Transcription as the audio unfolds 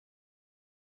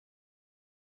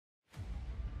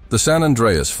The San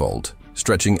Andreas Fault,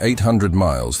 stretching 800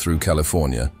 miles through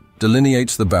California,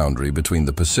 delineates the boundary between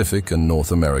the Pacific and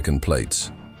North American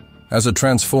plates. As a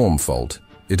transform fault,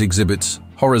 it exhibits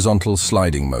horizontal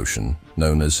sliding motion,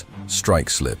 known as strike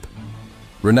slip.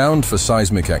 Renowned for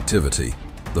seismic activity,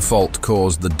 the fault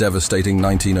caused the devastating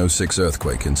 1906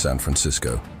 earthquake in San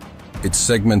Francisco. Its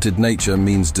segmented nature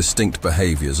means distinct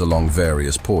behaviors along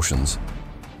various portions,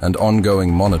 and ongoing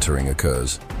monitoring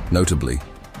occurs, notably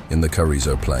in the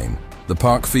Carrizo Plain. The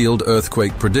Parkfield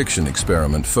Earthquake Prediction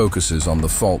Experiment focuses on the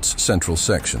fault's central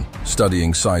section,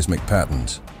 studying seismic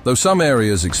patterns. Though some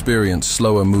areas experience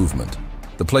slower movement,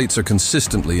 the plates are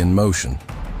consistently in motion,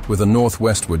 with a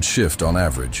northwestward shift on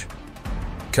average.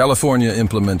 California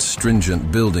implements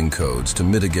stringent building codes to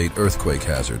mitigate earthquake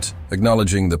hazards,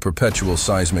 acknowledging the perpetual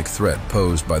seismic threat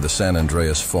posed by the San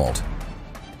Andreas Fault.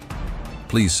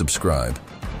 Please subscribe.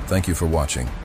 Thank you for watching.